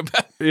thing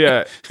about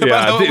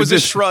about how it was a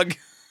shrug.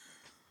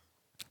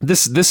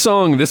 This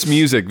song, this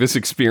music, this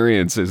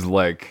experience is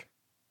like,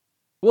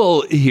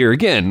 well, here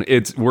again,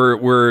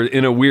 we're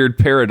in a weird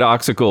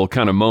paradoxical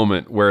kind of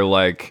moment where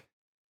like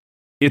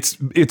it's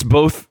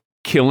both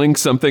killing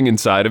something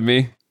inside of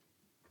me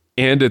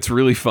and it's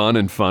really fun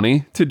and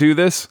funny to do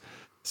this.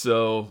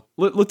 So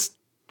let's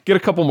get a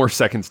couple more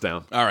seconds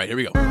down. All right, here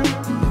we go.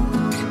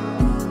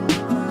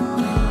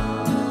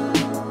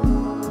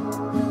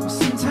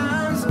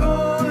 Sometimes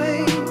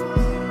boy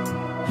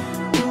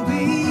will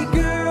be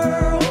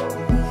girl.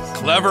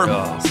 Clever.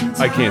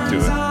 I can't do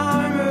it.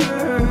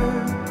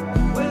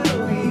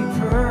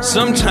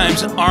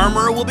 Sometimes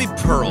armor will be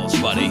pearls,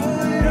 buddy.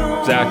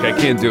 Zach, I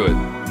can't do it.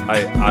 All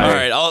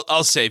right,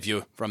 I'll save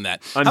you from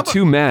that. I'm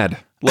too mad.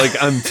 Like,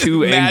 I'm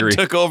too angry. Mad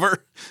took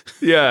over.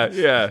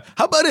 Yeah.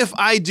 How about if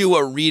I do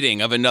a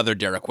reading of another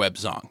Derek Webb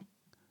song?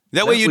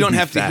 That way you would don't be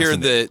have to hear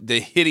fascinating. the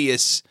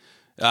hideous,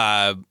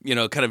 kind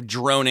of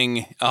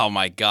droning. Oh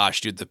my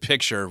gosh, dude, the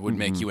picture would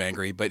make you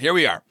angry. But here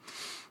we are.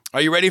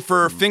 Are you ready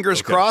for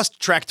Fingers Crossed?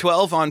 Track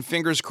 12 on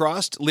Fingers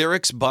Crossed,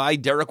 lyrics by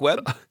Derek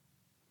Webb.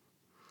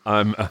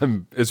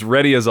 I'm as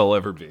ready as I'll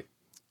ever be.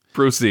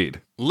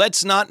 Proceed.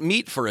 Let's not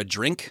meet for a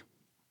drink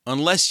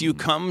unless you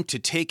come to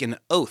take an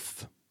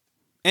oath.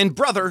 And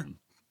brother,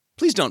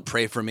 please don't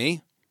pray for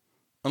me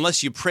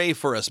unless you pray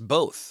for us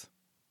both.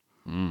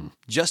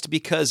 Just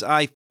because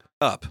I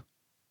up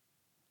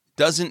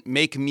doesn't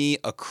make me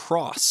a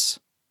cross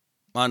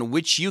on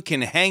which you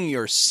can hang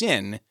your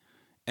sin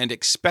and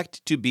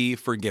expect to be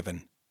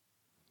forgiven.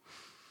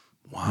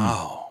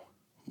 Wow.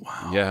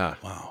 Yeah.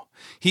 Wow.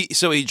 He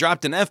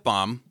dropped an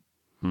F-bomb,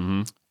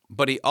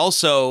 but he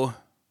also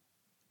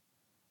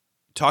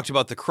talked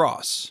about the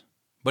cross,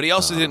 but he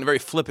also did it in a very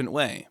flippant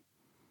way.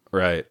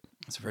 Right.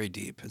 It's very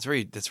deep. That's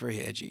very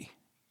edgy.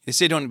 They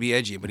say don't be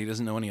edgy, but he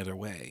doesn't know any other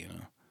way, you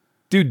know.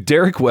 Dude,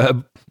 Derek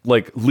Webb,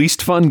 like,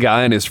 least fun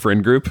guy in his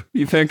friend group,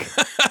 you think?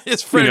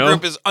 His friend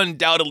group is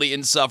undoubtedly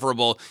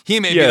insufferable. He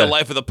may be the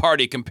life of the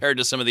party compared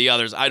to some of the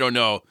others. I don't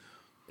know.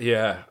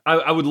 Yeah.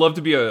 I would love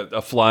to be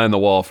a fly on the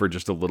wall for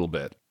just a little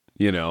bit,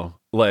 you know?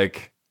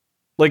 Like,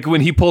 Like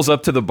when he pulls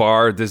up to the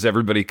bar, does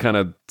everybody kind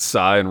of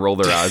sigh and roll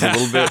their eyes a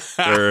little bit?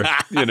 Or,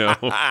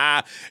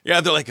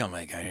 Yeah, they're like, oh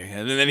my God.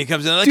 And then he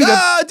comes in like,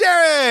 Dude,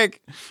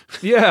 Derek!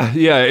 Yeah,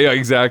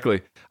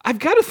 exactly. I've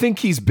got to think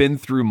he's been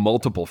through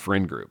multiple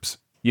friend groups.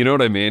 You know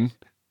what I mean?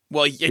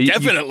 Well, yeah,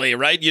 definitely,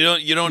 right? You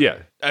don't. Yeah.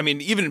 I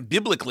mean, even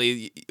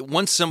biblically,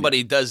 once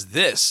somebody does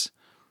this,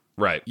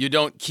 right, you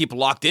don't keep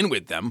locked in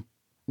with them.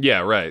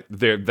 Yeah, right.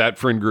 That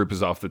friend group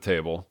is off the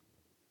table.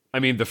 I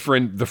mean, the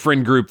friend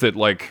group that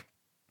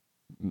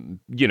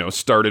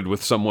started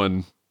with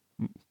someone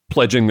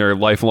pledging their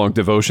lifelong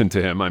devotion to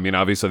him. I mean,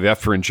 obviously that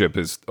friendship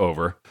is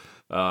over.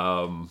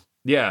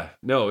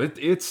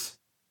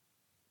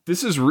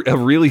 This is a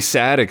really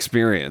sad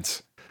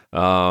experience.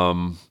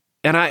 And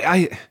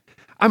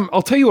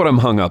I'll tell you what I'm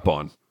hung up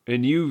on,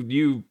 and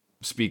you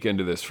speak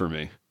into this for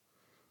me.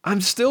 I'm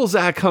still,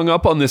 Zach, hung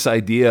up on this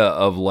idea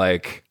of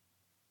like,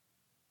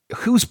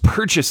 who's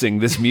purchasing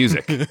this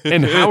music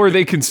and how are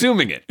they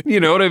consuming it? You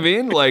know what I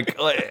mean? Like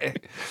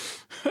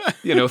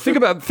think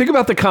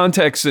about the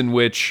context in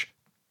which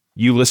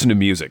you listen to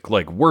music,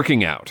 like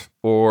working out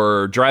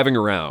or driving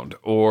around,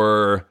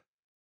 or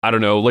I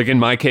don't know, like in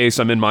my case,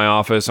 I'm in my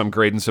office, I'm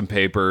grading some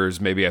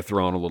papers, maybe I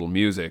throw on a little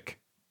music.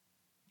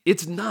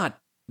 It's not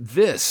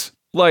this.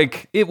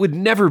 Like, it would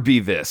never be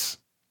this.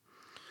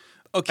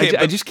 Okay,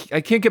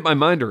 I can't get my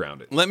mind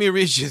around it. Let me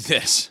read you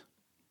this.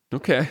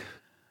 Okay.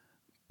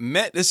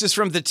 This is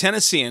from the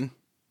Tennessean.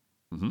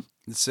 Mm-hmm.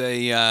 It's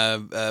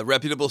a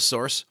reputable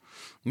source.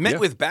 Met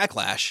with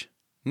backlash.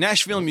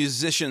 Nashville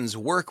musicians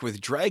work with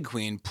drag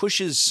queen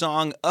pushes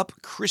song up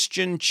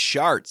Christian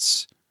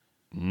charts.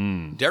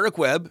 Derek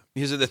Webb,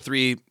 these are the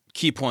 3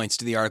 key points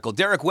to the article.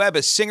 Derek Webb,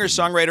 a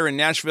singer-songwriter in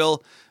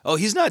Nashville. Oh,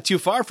 he's not too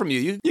far from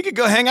you. You could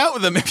go hang out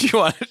with him if you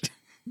wanted.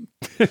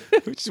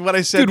 Which is what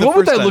I said. Dude, what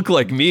would that look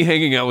like, me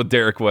hanging out with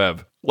Derek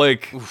Webb?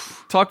 Like,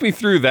 talk me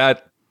through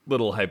that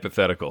little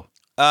hypothetical.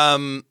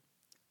 Gosh,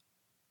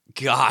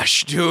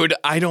 dude,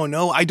 I don't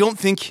know. I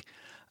think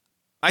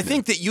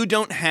that you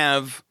don't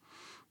have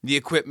the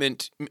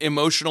equipment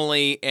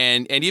emotionally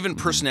and even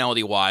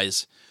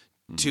personality-wise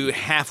to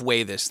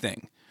halfway this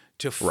thing.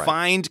 To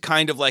find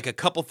kind of like a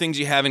couple things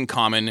you have in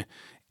common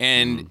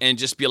and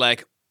just be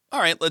like, all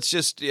right, let's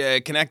just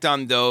connect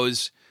on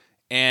those.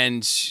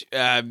 And,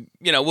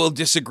 we'll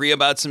disagree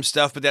about some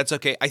stuff, but that's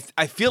okay.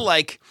 I feel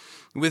like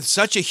with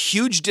such a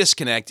huge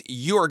disconnect,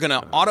 you are going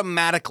to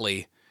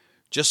automatically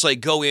just like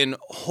go in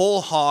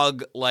whole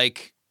hog,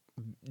 like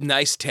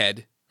nice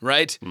Ted,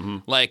 right? Mm-hmm.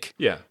 Like,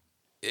 yeah.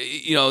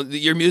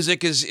 Your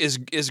music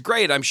is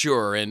great, I'm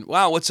sure. And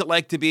wow, what's it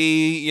like to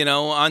be,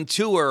 on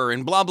tour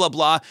and blah, blah,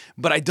 blah.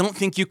 But I don't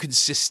think you could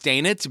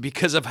sustain it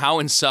because of how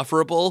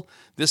insufferable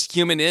this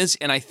human is.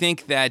 And I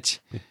think that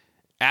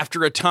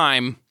after a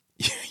time,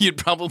 you'd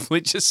probably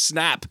just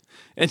snap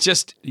and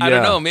just, I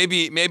don't know,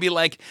 maybe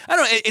like, I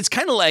don't know. It's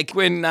kind of like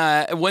when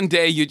one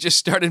day you just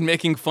started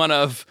making fun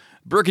of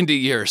Burgundy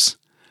years.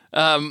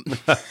 And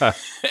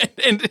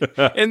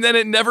then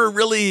it never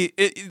really,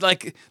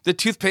 like the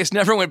toothpaste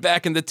never went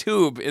back in the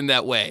tube in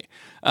that way.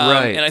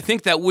 Right. And I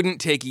think that wouldn't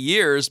take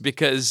years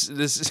because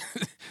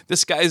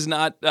this guy's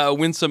not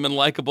winsome and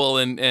likable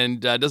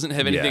and doesn't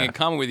have anything in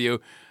common with you.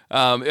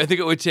 I think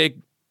it would take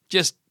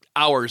just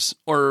hours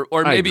or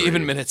maybe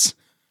even minutes.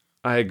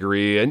 I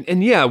agree.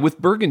 And yeah, with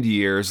Burgundy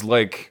years,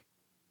 like,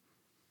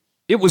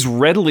 it was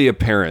readily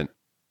apparent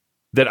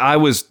that I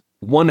was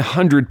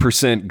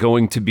 100%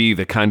 going to be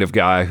the kind of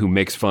guy who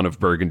makes fun of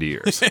Burgundy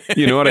years.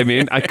 You know what I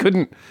mean? I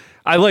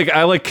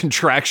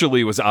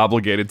contractually was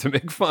obligated to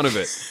make fun of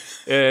it.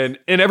 And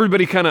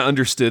everybody kind of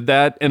understood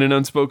that in an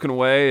unspoken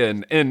way.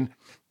 And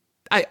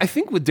I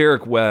think with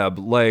Derek Webb,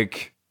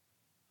 like,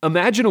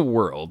 imagine a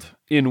world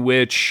in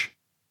which,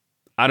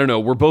 I don't know,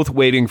 we're both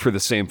waiting for the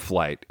same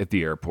flight at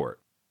the airport.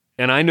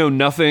 And I know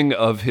nothing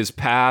of his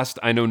past.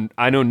 I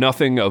know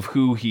nothing of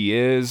who he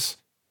is.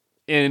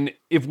 And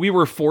if we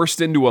were forced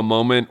into a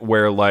moment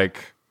where,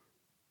 like,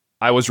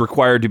 I was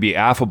required to be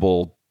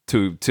affable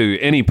to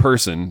any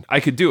person, I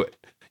could do it.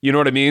 You know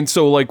what I mean?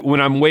 So, like, when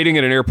I'm waiting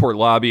at an airport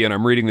lobby and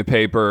I'm reading the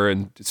paper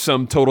and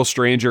some total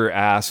stranger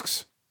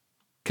asks,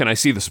 can I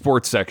see the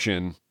sports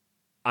section?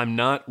 I'm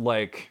not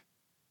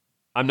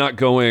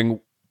going,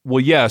 well,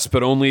 yes,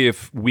 but only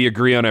if we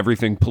agree on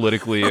everything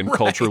politically and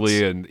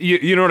culturally. And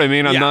you know what I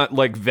mean? I'm not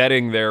like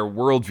vetting their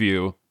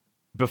worldview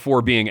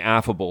before being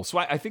affable. So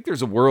I think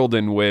there's a world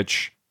in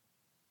which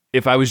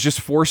if I was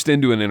just forced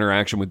into an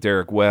interaction with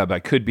Derek Webb, I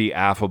could be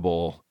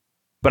affable.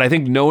 But I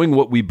think knowing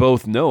what we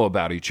both know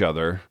about each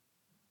other,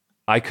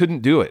 I couldn't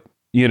do it.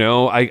 You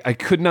know, I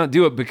could not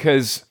do it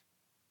because,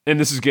 and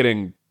this is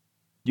getting,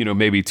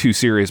 maybe too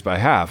serious by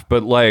half,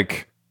 but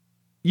like,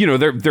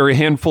 there are a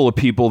handful of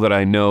people that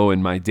I know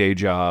in my day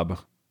job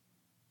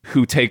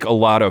who take a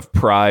lot of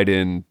pride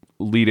in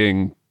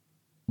leading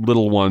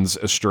little ones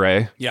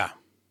astray. Yeah.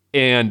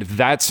 And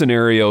that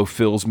scenario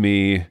fills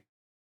me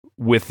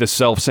with the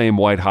self-same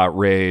white-hot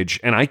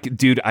rage. And I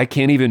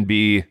can't even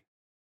be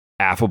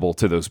affable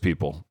to those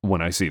people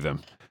when I see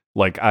them.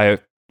 Like, I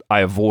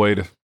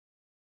avoid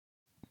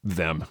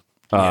them.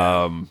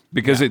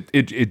 Because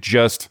it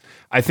just,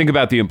 I think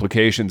about the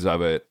implications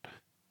of it,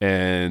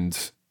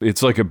 and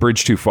it's like a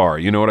bridge too far.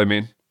 You know what I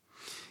mean?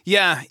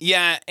 Yeah,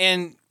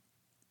 and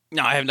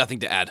no, I have nothing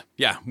to add.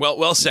 Yeah,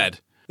 well said.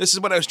 This is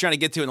what I was trying to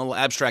get to in the little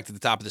abstract at the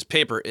top of this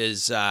paper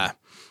is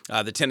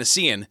the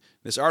Tennessean,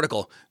 this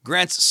article.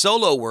 Grant's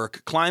solo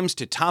work climbs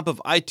to top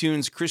of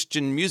iTunes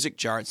Christian music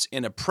charts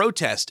in a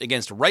protest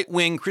against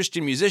right-wing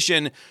Christian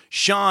musician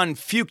Sean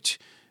Fucht,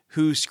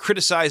 who's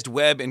criticized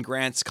Webb and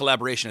Grant's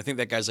collaboration. I think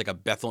that guy's like a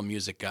Bethel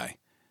music guy.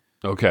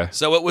 Okay.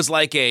 So it was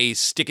like a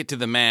stick it to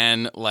the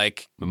man,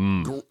 like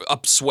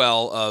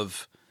upswell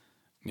of,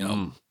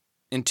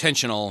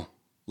 intentional,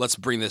 let's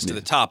bring this to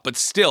the top. But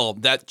still,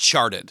 that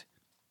charted.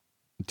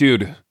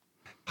 Dude,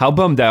 how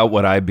bummed out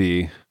would I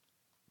be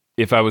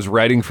if I was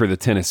writing for the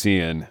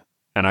Tennessean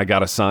and I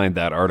got assigned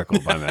that article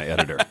by my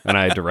editor and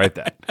I had to write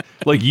that?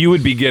 Like, you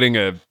would be getting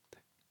a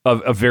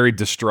very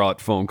distraught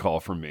phone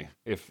call from me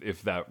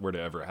if that were to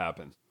ever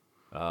happen.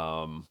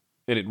 And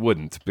it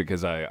wouldn't,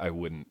 because I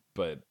wouldn't.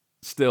 But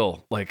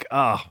still, like,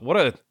 what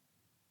a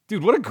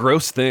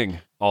gross thing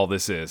all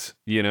this is.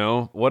 You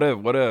know, what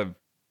a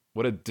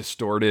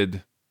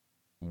distorted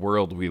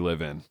world we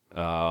live in.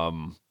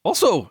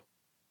 Also,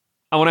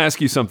 I want to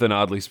ask you something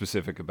oddly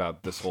specific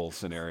about this whole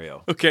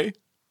scenario. Okay.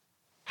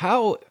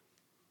 How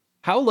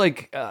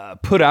like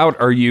put out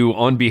are you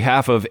on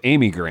behalf of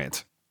Amy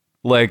Grant?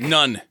 Like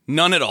none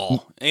at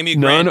all. Amy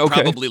Grant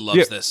probably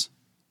loves this.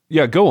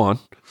 Yeah, go on.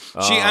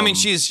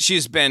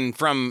 She's been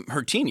from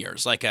her teen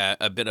years, like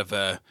a bit of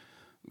a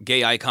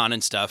gay icon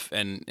and stuff,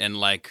 and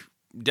like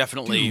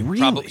definitely. Dude,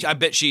 really? Probably. I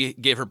bet she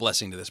gave her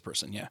blessing to this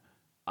person. Yeah.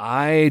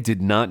 I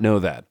did not know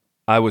that.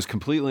 I was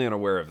completely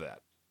unaware of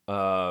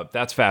that.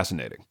 That's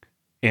fascinating.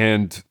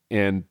 And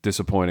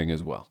disappointing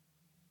as well.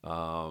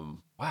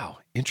 Wow,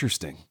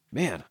 interesting,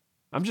 man.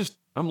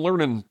 I'm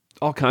learning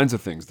all kinds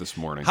of things this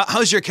morning.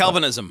 How's your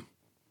Calvinism?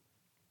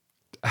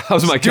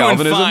 How's my it's doing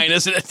Calvinism? fine,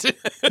 isn't it?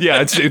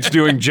 Yeah, it's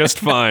doing just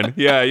fine.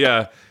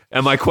 Yeah.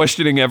 Am I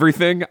questioning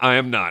everything? I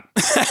am not.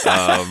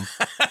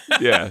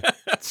 Yeah,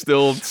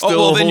 still.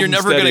 Well, then you're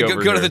never going to go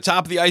to here. the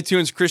top of the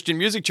iTunes Christian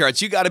music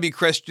charts. You got to be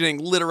questioning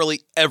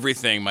literally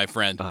everything, my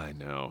friend. I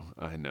know.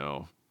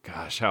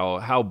 Gosh,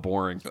 how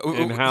boring.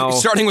 And how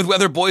starting with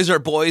whether boys are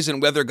boys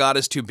and whether God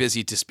is too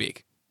busy to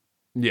speak.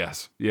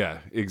 Yes. Yeah,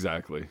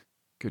 exactly.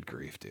 Good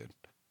grief, dude.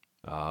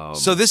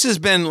 So this has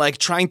been like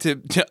trying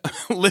to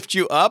lift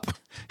you up.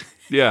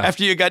 Yeah.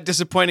 After you got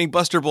disappointing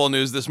Buster Bowl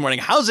news this morning.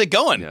 How's it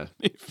going? Yeah.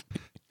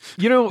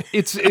 You know,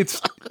 it's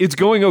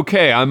going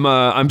okay.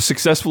 I'm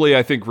successfully,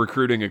 I think,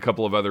 recruiting a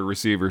couple of other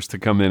receivers to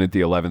come in at the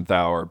 11th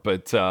hour.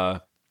 But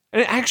and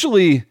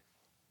actually,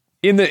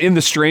 in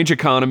the strange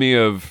economy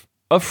of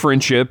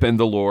friendship and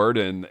the Lord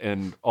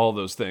and all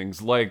those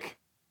things, like,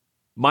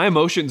 my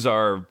emotions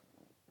are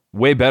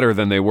way better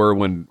than they were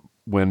when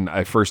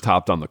I first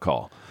hopped on the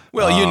call.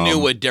 Well, you knew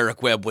what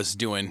Derek Webb was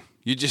doing.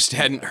 You just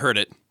hadn't heard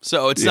it.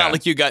 So it's not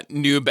like you got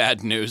new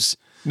bad news.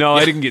 No,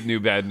 I didn't get new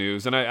bad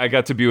news. And I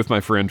got to be with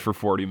my friend for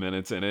 40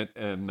 minutes in it.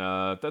 And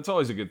that's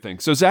always a good thing.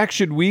 So, Zach,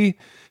 should we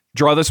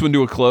draw this one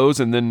to a close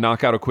and then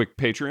knock out a quick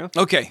Patreon?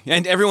 Okay.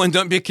 And everyone,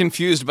 don't be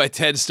confused by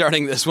Ted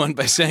starting this one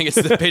by saying it's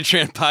the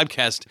Patreon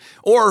podcast.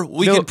 Or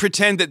we can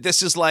pretend that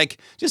this is like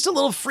just a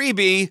little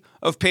freebie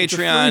of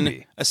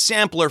Patreon, a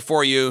sampler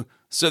for you,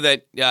 so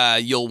that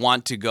you'll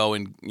want to go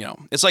and,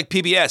 it's like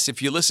PBS.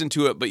 If you listen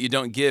to it but you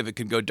don't give, it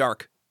can go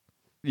dark.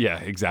 Yeah,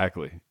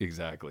 exactly.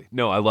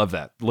 No, I love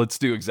that. Let's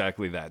do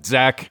exactly that.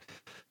 Zach,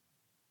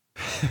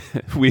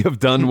 we have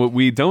done what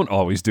we don't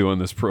always do on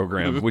this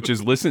program, which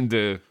is listen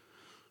to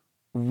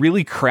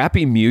really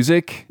crappy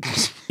music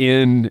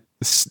in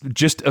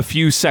just a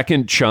few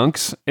second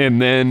chunks and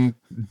then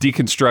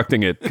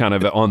deconstructing it kind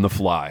of on the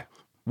fly.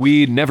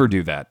 We never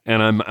do that,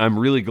 and I'm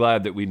really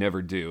glad that we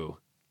never do.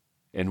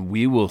 And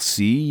we will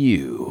see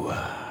you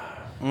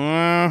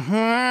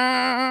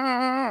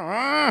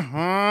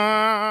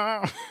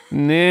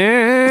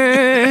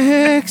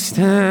next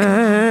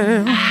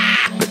time.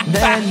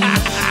 Then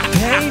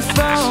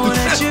payphone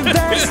at your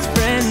best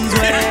friend's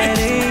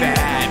wedding.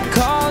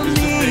 Called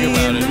me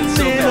in the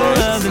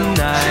middle of the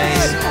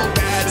night.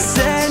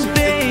 Said,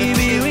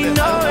 baby, we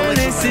know where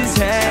this is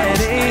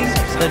heading.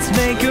 Let's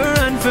make a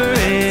run for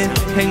it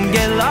and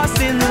get lost